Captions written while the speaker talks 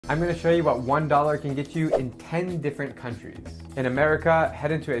I'm going to show you what $1 can get you in 10 different countries. In America, head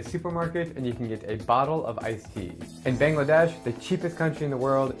into a supermarket and you can get a bottle of iced tea. In Bangladesh, the cheapest country in the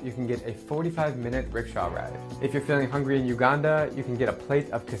world, you can get a 45-minute rickshaw ride. If you're feeling hungry in Uganda, you can get a plate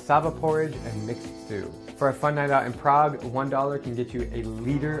of cassava porridge and mixed stew. For a fun night out in Prague, $1 can get you a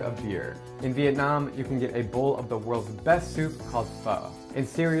liter of beer. In Vietnam, you can get a bowl of the world's best soup called pho. In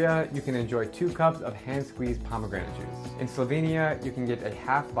Syria, you can enjoy 2 cups of hand-squeezed pomegranate juice. In Slovenia, you can get a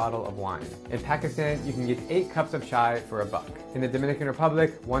half bottle of wine. In Pakistan, you can get 8 cups of chai for $1. In the Dominican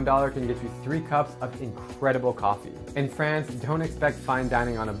Republic, $1 can get you 3 cups of incredible coffee. In France, don't expect fine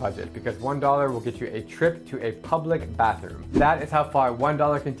dining on a budget because $1 will get you a trip to a public bathroom. That is how far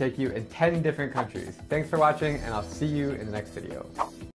 $1 can take you in 10 different countries. Thanks for watching, and I'll see you in the next video.